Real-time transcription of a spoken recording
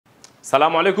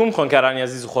Assalamu alaikum, خوێندکارانی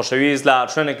عزیز و خۆشەویست لە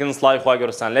شوێنێکن سڵای خوا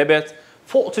گەورەتان لێبێت.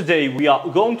 For today we are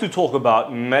going to talk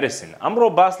about medicine. ئەمڕۆ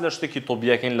باس لە شتێکی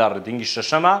تۆبیەکەین لە ڕدینگی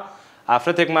شەشەمە.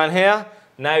 ئافرەتێکمان هەیە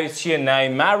ناوی چییە؟ ناوی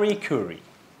ماری کوری.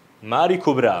 ماری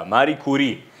کوبرا، ماری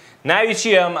کوری. ناوی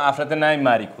چییە ئەم ئافرەتە؟ ناوی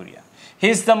ماری کوریە.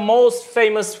 He's the most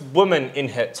famous woman in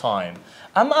her time.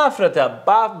 ئەم ئافرەتە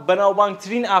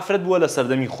بەناوبانگترین ئافرەت بووە لە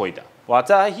سەردەمی خۆیدا.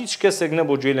 واتە هیچ کەسێک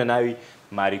نەبوو گوێ لە ناوی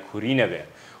ماری کوری نەبێت.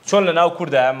 چۆن لە ناو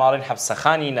کوردایە ماڵین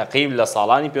حەبسەخانی نەقیب لە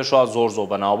ساڵانی پێشوە زۆر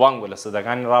بەناوبانگ بووە لە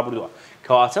سەدەکانی ڕابردووە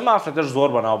کەواتە ئافرەتەش زۆر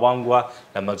بەناوبانگ بووە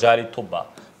لە مەجاری توبە.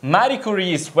 Marie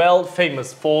Curie is well famous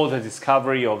for the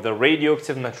discovery of the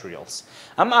radioactive materials.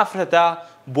 ئەم ئافرەتە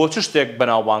بۆ چ شتێک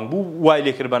بەناوبانگ بوو وای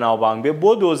لێکرد بەناوبانگ بێ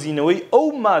بۆ دۆزینەوەی ئەو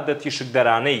مادە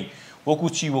تیشکدەرانەی وەکو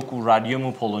چی وەکو رادیۆم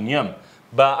و پۆلۆنیەم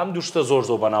بە ئەم دوو شتە زۆر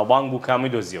بەناوبانگ بوو کامی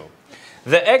دۆزیەوە.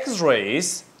 The X-rays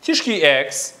تیشکی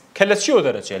X کە لە چیەوە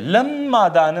دەرەچێت؟ لەم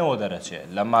مادانەوە دەرەچێت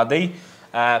لە مادەی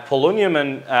پۆلۆنیەم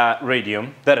رادیۆم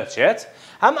دەرەچێت.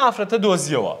 ئەم ئافرەتە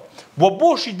دۆزیەوە بۆ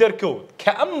بۆشی دەرکەوت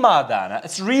کە ئەم مادانە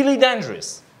it's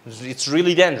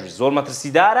really dangerous زۆر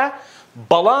مەترسیدارە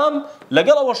بەڵام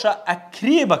لەگەڵ ئەوەشە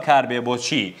ئەکرێ بەکاربێ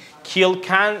بۆچی kill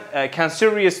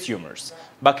cancerous tumors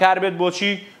بەکاربێت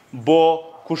بۆچی بۆ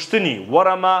کوشتنی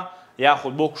وەرەمە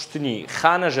یاخود بۆ کوشتنی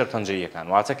خانە ژێرپەنجەییەکان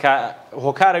واتە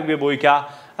هۆکارێک بێ بۆی کە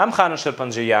ئەم خانە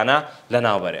ژێرپەنجەییانە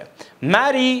لەناوبەرێ.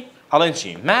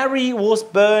 Marie was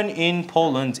born in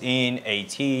Poland in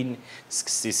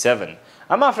 1867.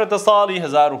 ئەم ئافرەتە ساڵی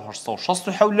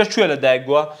 1867 لەکوێ لەدایک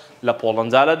بووە؟ لە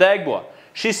پۆڵەندا لەدایک بووە.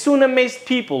 She soon amazed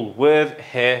people with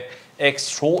her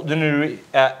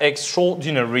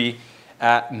extraordinary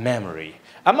memory.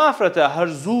 ئەم ئافرەتە هەر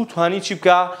زوو توانی چی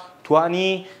بکە؟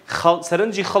 توانی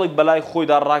سەرنجی خەڵک بەلای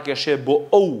خۆیدا ڕاکێشێ بۆ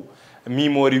ئەو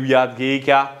میمۆری و یادگەیی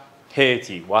کە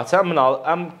هەیەی. واتە مناڵ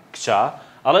ئەم کچە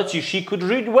ئەڵە چی she could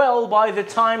read well by the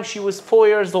time she was 4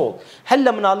 years old. هەر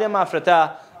لە مناڵی ئەم ئافرەتە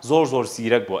زۆر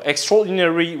سیرەک بووە.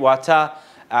 Extraordinary واتە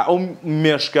ئەو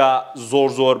مێشکە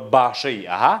زۆر باشەی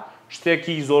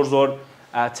شتێکی زۆر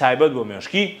تایبەت بۆ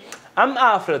مێشکی. ئەم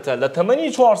ئافرەتە لە تەمەنی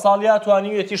 4 ساڵیا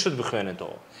توانیوێتی شت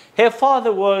بخوێنێتەوە. Her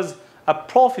father was a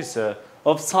professor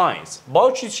of science.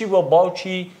 باوکی چی بووە؟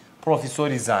 باوکی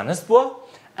پرۆفیسۆری زانست بووە.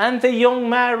 And the young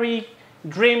Marie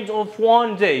dreamed of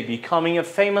one day becoming a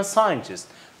famous scientist.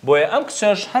 بۆیە ئەم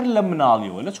کچەش هەر لە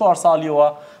مناڵیەوە لە 4 ساڵیەوە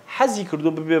حەزی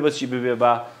کردو ببێ بەچی ببێ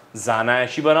بە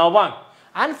زانایەکی بەناوبانگ.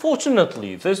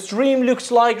 Unfortunately, this dream looks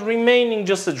like remaining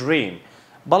just a dream.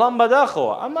 بەڵام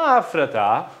بەداخەوە ئەمە ئافرەتە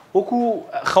وەکو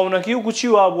خەونەکەی وەکو چی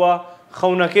وا بووە؟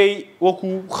 خەونەکەی وەکو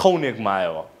خەونێک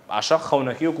مایەوە. باشە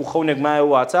خەونەکەی وەکو خەونێک مایەوە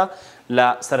واتە لە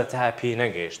سەرەتا پێی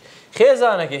نەگەیشت.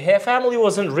 خێزانەکەی her family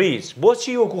wasn't rich.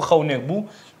 بۆچی وەکو خەونێک بوو؟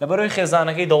 لەبەرەوەی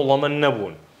خێزانەکەی دەوڵەمەند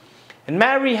نەبوون. And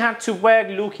Mary had to work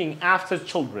looking after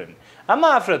children. ئەمە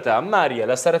ئافرەتە ماریە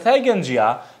لە سەرەتای گەنجیا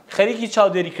خەریکی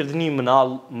چاودێریکردنی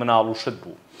مناڵ و شت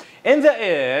بوو. In the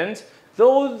end,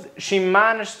 though she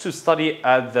managed to study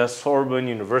at the Sorbonne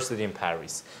University in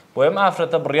Paris. بۆ ئەم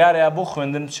ئافرەتە بڕیارەیە بۆ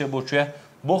خوێندن بچێ بۆکوێ؟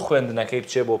 بۆ خوێندنەکەی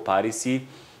بچێ بۆ پاریسی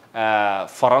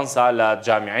فەڕەنسا لە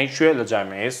جامیعەی کوێ؟ لە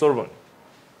جامیعەی سۆربۆن.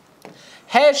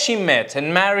 Here she met and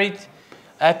married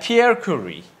Pierre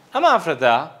Curie. ئەم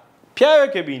ئافرەتە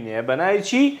پیاوێکە بینێ بە ناوی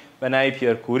چی؟ بە ناوی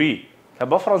پێر کوری کە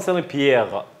بە فەڕەنسەڵی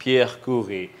پێر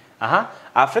کوری.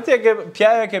 ئافرەتێکە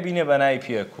پیاوێکە بینێ بە ناوی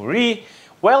پێر کوری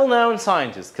well-known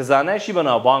scientist کە زانایشی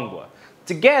بەناوبانگ بووە.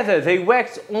 Together they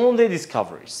worked on their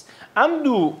discoveries. ئەم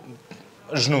دوو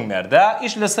ژن و مێردە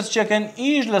ئیش لەسەر چێکەن؟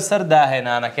 ئیش لەسەر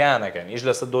داهێنانەکەیانەکەن ئیش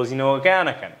لەسەر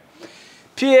دۆزینەوەکەیانەکەن.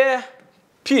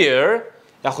 Pierre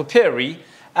یاخود Perry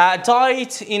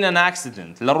died in an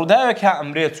accident. لە ڕووداوێکە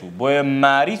ئەمرێت و بۆیە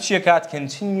ماری چیەکات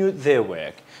continued their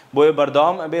work. بۆیە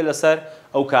بەردەوام ئەبێ لەسەر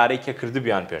ئەو کارەی کە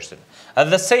کردبیان پێشتر. At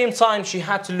the same time she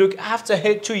had to look after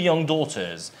her 2 young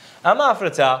daughters. ئەمە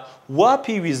ئافرەتە وا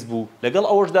پێویست بوو لەگەڵ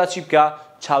ئەوەشدا چی بکە؟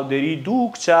 چاودێری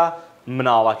دوو کچە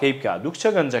مناڵەکەی بکە دوو کچە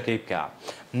گەنجەکەی بکە.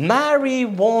 Mary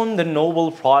won the Nobel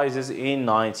Prizes in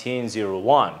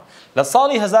 1901. لە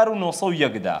ساڵی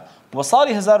 1901دا بۆ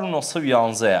ساڵی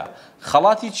 1911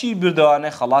 خەڵاتی چی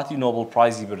بردەوانێ؟ خەڵاتی نۆبل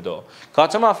پرایزی بردەوە.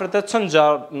 کاتەم ئافرەتە چەند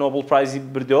جار نۆبل پرایزی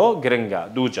بردەوە؟ گرنگە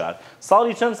 2 جار.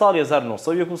 ساڵی چەند؟ ساڵی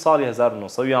 1901 و ساڵی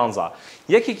 1911.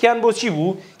 یەکێکیان بۆ چی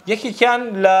بوو؟ یەکێکیان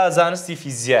لە زانستی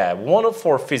فیزیایە one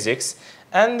for physics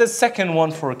and the second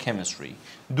one for chemistry.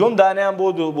 دوم دانیان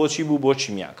بۆ چی بوو؟ بۆ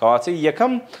چیمیا. کەواتە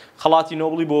یەکەم خەڵاتی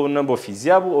نۆبلی بۆ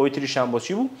فیزیا بوو ئەوەی تریشان بۆ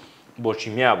چی بوو؟ بۆ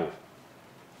چیمیا بوو.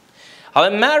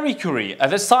 Marie Curie at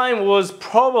this time was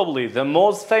probably the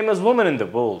most famous woman in the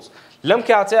world. لەم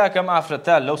کاتەیە کەم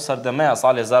ئافرەتە لەو سەردەمەیە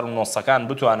ساڵی 1900کان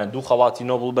بتوانێت دوو خەڵاتی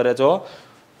نۆبل بەرێتەوە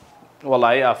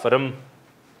وەڵایی ئافرم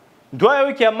دوای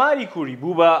ئەوەی کە ماری کووری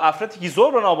بوو بە ئافرەتێکی زۆر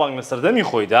بەناوبانگ لە سەردەمی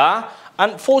خۆیدا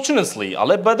unfortunately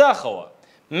ئەڵێ بەداخەوە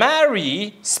Mary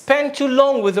spent too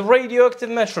long with the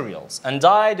radioactive materials and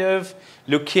died of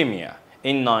leukemia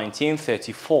in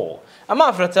 1934. ئەمە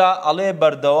ئافرەتە ئەڵێ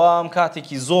بەردەوام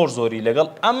کاتێکی زۆری لەگەڵ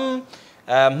ئەم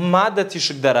مادە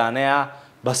تیشکدەرانەیە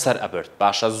بەسەر ئەبرد.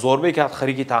 باشە زۆربەی کات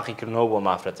خەریکی تاقیکردنەوە بۆ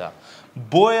مافرەتە.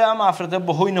 بۆیە ئەم ئافرەتە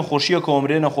بەهۆی نەخۆشیە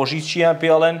کۆمرێ نەخۆشی چیان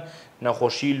پێڵێن؟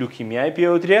 نەخۆشی لوکیمیای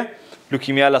پێوترێ.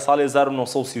 لوکیمیا لە ساڵی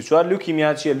 1934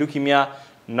 لوکیمیا چیە؟ لوکیمیا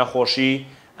نەخۆشی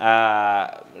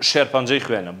شێرپەنجەی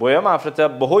خوێنە. بۆیە ئەم ئافرەتە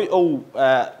بەهۆی ئەو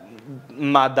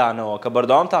مادانەوە کە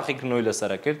بەردەوام تاقیکردنەوەی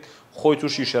لەسەرە کرد خۆی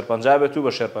تووشی شێرپەنجا بێت و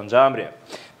بە شێرپەنجا ئەمرێ.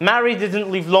 Mary didn't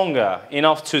live longer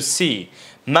enough to see.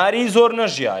 ماری زۆر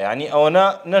نەژیا یعنی ئەوەنە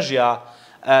نەژیا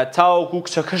تاوەکو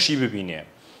کچەکەشی ببینێ.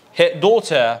 Her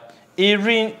daughter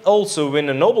Irene also won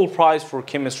a Nobel Prize for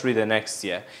Chemistry the next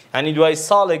year. یعنی دوای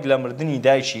ساڵێک لە مردنی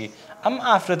دایکی ئەم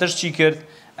ئافرەتەش چی کرد؟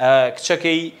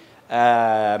 کچەکەی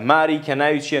ماری کە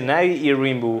ناوی چییە؟ ناوی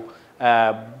ئیرین بوو.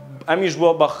 ئەمیش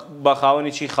بووە بە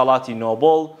خاوەنی چی خەڵاتی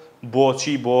نۆبڵ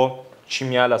بۆچی بۆ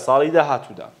چیمیا لە ساڵی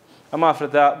داهاتوودا. ئەم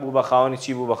ئافرەتە بوو بە خاوەنی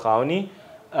چی بوو؟ بە خاوەنی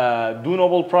دوو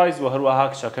نۆبڵ پرایز و هەروەها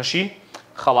کچەکەشی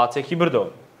خەڵاتێکی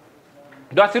بردەوە.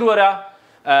 دواتر وەرە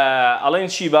ئەڵێن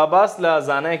چی باباس لە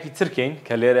زانایەکی ترکەین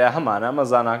کە لێرە هەمانە ئەمە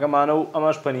زاناکەمانە و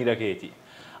ئەمەش پەنیرەکەیەتی.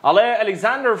 ئەڵێ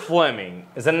Alexander Fleming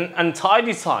is an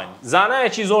untidy sign.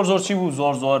 زانایەکی زۆر چی بوو؟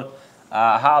 زۆر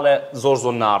حاڵێ زۆر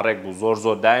ناڕێک بوو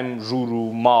زۆر دایم ژوور و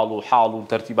ماڵ و حاڵ و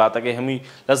تەرتیباتەکەی هەمووی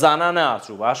لە زانا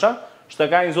ناچوو باشە؟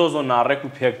 شتەکانی زۆر ناڕێک و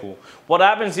پێک بوو. What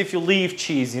happens if you leave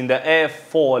cheese in the air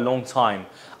for a long time?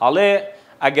 ئەڵێ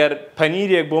ئەگەر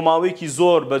پەنیرێک بۆ ماوەیەکی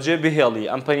زۆر بەجێ بهێڵی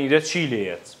ئەم پەنیرە چی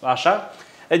لێت؟ باشە؟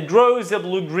 It grows a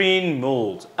blue-green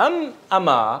mold.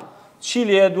 ئەمە چی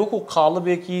لێت؟ وەکو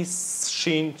قاڵبێکی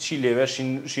شین چی لێوێ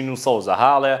شین و سەوزە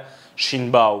هاڵێ شین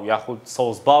باو یاخود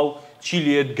سەوز باو چی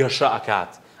لێت گەشە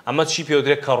ئەکات. ئەمە چی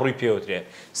پێوترێت؟ کەڕووی پێوترێت.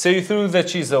 See through the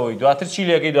cheese ئەوەی دواتر چی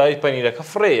لێگەی دوای پەنیرەکە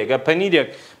فڕێیەگە پەنیرێک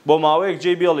بۆ ماوەیەک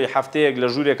جێ بێڵی هەفتەیەک لە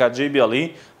ژوورێکا جێ بێڵی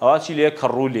ئەوە چی لێ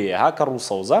کەڕوو لێیە ها کەڕوو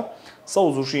سەوزە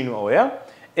سەوز و شین و ئەوەیە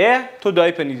تۆ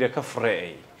دوای پەنیرەکە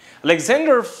فڕێی.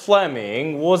 Alexander Fleming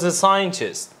was a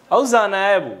scientist. ئەو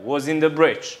زانایە بوو was in the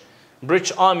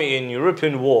British Army in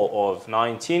European War of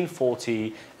 1940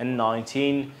 and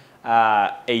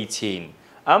 1918.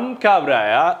 ئەم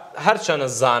کابرایە هەرچەنە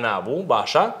زانا بوو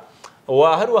باشە و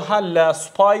هەروەها لە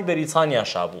سوپای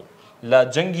بەریتانیاشا بوو لە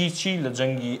جەنگی چی؟ لە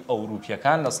جەنگی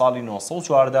ئەوروپیەکان لە ساڵی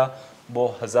 1940 بۆ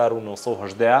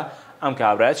 1970 ئەم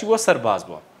کابرایەکی وە سەرباز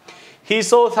بووە. He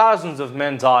saw thousands of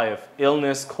men die of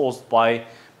illness caused by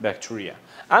bacteria.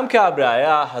 ئەم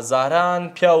کابرایە هەزاران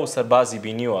پیا و سەربازی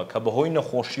بینیوە کە بەهۆی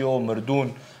نەخۆشیەوە مردوون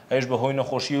ئەویش بەهۆی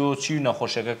نەخۆشی و چی و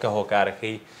نەخۆشیەکە کە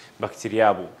هۆکارەکەی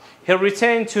بەکتریا بوو. He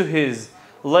returned to his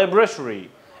laboratory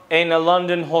in a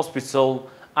London hospital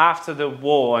after the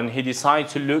war and he decided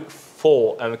to look for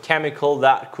a chemical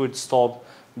that could stop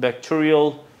bacterial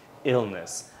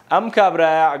illness. ئەم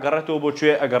کابرایە ئەگەڕێتەوە بۆ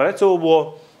کوێ؟ ئەگەڕێتەوە بۆ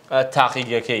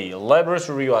تاقیگەکەی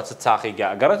laboratory واتە تاقیگە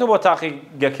ئەگەڕێتەوە بۆ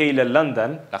تاقیگەکەی لە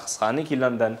لەندەن لە خستخانێکی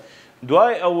لەندەن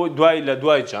دوای لە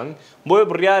دوای جەنگ بۆیە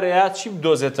بڕیارەیە چی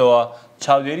بدۆزێتەوە؟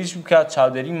 چاودێریش بکات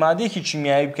چاودێری مادێکی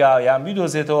چیمیایی بکە یان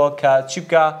بیدۆزێتەوە کە چی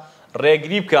بکە؟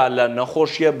 ڕێگری بکە لە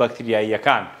نەخۆشیە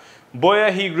بەکتریاییەکان. بۆیە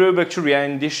he grew bacteria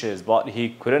in dishes but he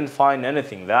couldn't find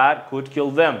anything that could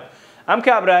kill them. ئەم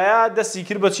کابرایە دەستی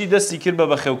کرد بەچی؟ دەستی کرد بە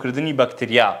بەخێوکردنی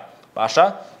بەکتریا باشە؟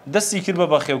 دەستی کرد بە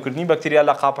بەخێوکردنی بەکتریا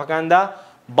لە قاپەکاندا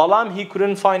بەڵام he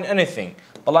couldn't find anything.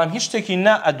 بەڵام هیچ شتێکی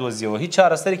نەئەدۆزیەوە هیچ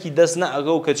چارەسەرێکی دەست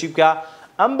نەئەگە و کە چی بکە؟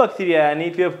 ئەم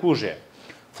بەکتریایانەی پێ بکوژێ.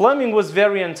 Fleming was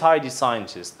very untidy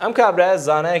scientist. ئەم کابرایە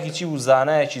زانایەکی چی بوو؟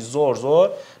 زانایەکی زۆر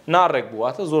ناڕێک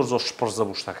بوواتە زۆر شپڕزە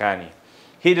بوو شتەکانی.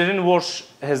 He didn't wash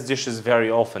his dishes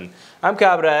very often. ئەم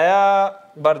کابرایە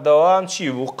بەردەوام چی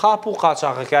بوو؟ قاپ و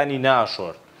قاچاقەکانی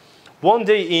ناشۆر. One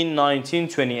day in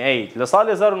 1928 لە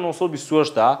ساڵی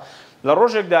 1928 لە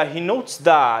ڕۆژێکدا he notes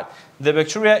that the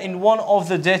bacteria in one of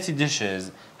the dirty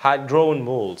dishes had grown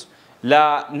mold. لە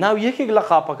ناو یەکێک لە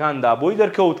قاپەکاندا بۆی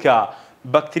دەرکەوت کە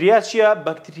بەکتریا چییە؟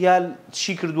 بەکتریا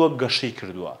چی کردووە؟ گەشەی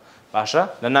کردووە. باشە؟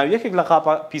 لە ناو یەکێک لە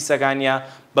قاپە پیسەکانیە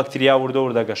بەکتریا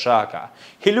وردە گەشاکە.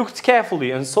 He looked carefully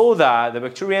and saw that the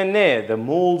bacteria near the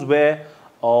mold were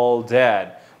all dead.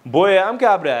 بۆیە ئەم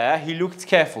کابرایە he looked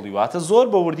carefully واتە زۆر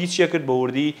بە وردی چیە کرد؟ بە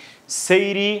وردی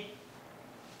سەیری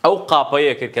ئەو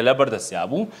قاپەیە کرد کە لە بەردەستیا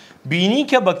بوو بینی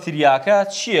کە بەکتریاکە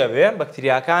چییە بێ؟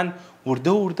 بەکتریاکان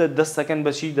وردە دەستەکەن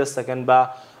بە چی؟ دەستەکەن بە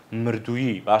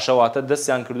مردوویی باشە واتە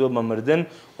دەستیان کردووە بە مردن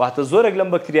واتە زۆرێک لەم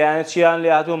بەکتریایانە چیان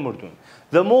لێ هاتووە مردوون.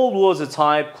 The mold was a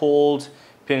type called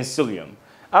penicillium.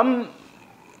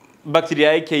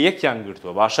 بەکتریایی کە یەکیان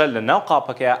گرتووە باشە لە ناو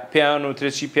قاپەکە پێیان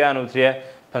وترێ چی پێیان وترێ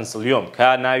پەنسلیۆم کە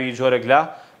ناوی جۆرێک لە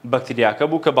بەکتریاکە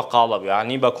بوو کە بە قاڵە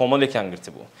یعنی بە کۆمەڵێکیان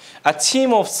گرتبوو. A team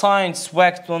of science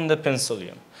worked on the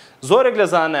penicillium. زۆرێک لە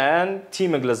زانایان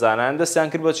تیمێک لە زانایان دەستیان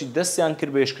کرد بەچی دەستیان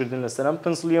کرد بە هێشتکردن لەسەر ئەم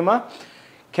پەنسلیۆمە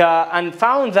کە and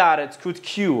found that it could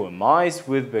cure mice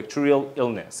with bacterial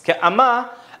illness کە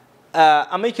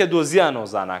ئەمەی کە دۆزیانەوە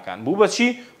زاناکان بوو بەچی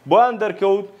بۆیان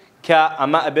دەرکەوت کە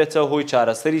ئەمە ئەبێتە هۆی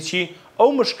چارەسەری چی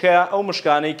ئەو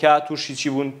مشکانەی کە تووشی چی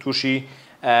بوون تووشی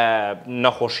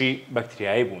نەخۆشی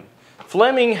بەکتریایی بوون.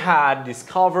 Fleming had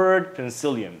discovered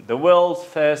penicillium, the world's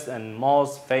first and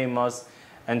most famous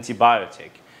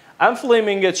antibiotic. ئەم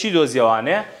فلێمینگە چی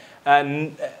دۆزیەوانێ؟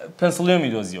 پەنسلیۆمی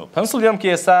دۆزیەوە. پەنسلیۆم کە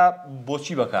ئێستا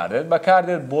بۆچی بەکاردێت؟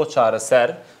 بەکاردێت بۆ چارەسەر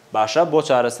باشە بۆ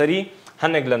چارەسەری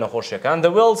هەندێک لە نەخۆشیەکان.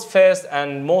 The world's first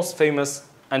and most famous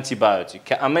antibiotic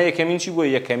کە ئەمە یەکەمین چی بووە؟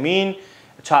 یەکەمین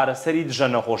چارەسەری دژە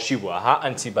نەخۆشی بووە ها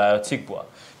ئەنتیبایۆتیک بووە.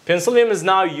 Penicillium is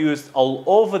now used all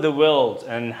over the world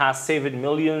and has saved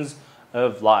millions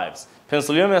of lives.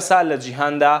 پەنسلیۆم ئێستا لە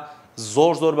جیهاندا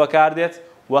زۆر بەکاردێت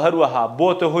و هەروەها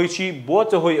بۆتە هۆی چی؟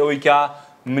 بۆتە هۆی ئەوەی کە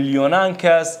ملیۆنان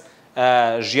کەس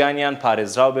ژیانیان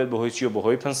پارێزراو بێت بەهۆی چی و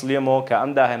بەهۆی پەنسلیۆمەوە کە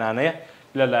ئەم داهێنانەیە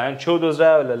لەلایەن چێو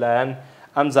دۆزرایەوە لەلایەن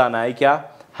ئەم زانایی کە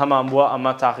هەمان بووە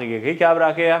ئەمە تاقیگەکەی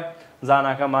کابراکەیە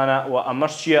زاناکەمانە و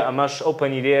ئەمەش چییە؟ ئەمەش ئەو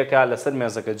پەنیرەیەکە لەسەر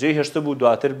مێزەکە جێی هێشتە بوو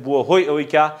دواتر بووە هۆی ئەوەی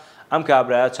کە ئەم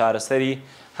کابرایە چارەسەری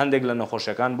هەندێک لە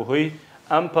نەخۆشیەکان بەهۆی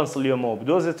ئەم پەنسلیۆمەوە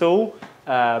بدۆزێتەوە و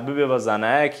ببێ بە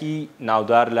زانایەکی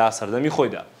ناودار لە سەردەمی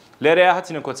خۆیدا. لێرەیە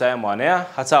هەتینە کۆتاییان وانەیە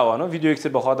هەتاوانە ڤیدیۆ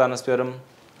یەکتر بەخوادان ئەسپێرم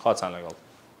خاتان لەگەڵ.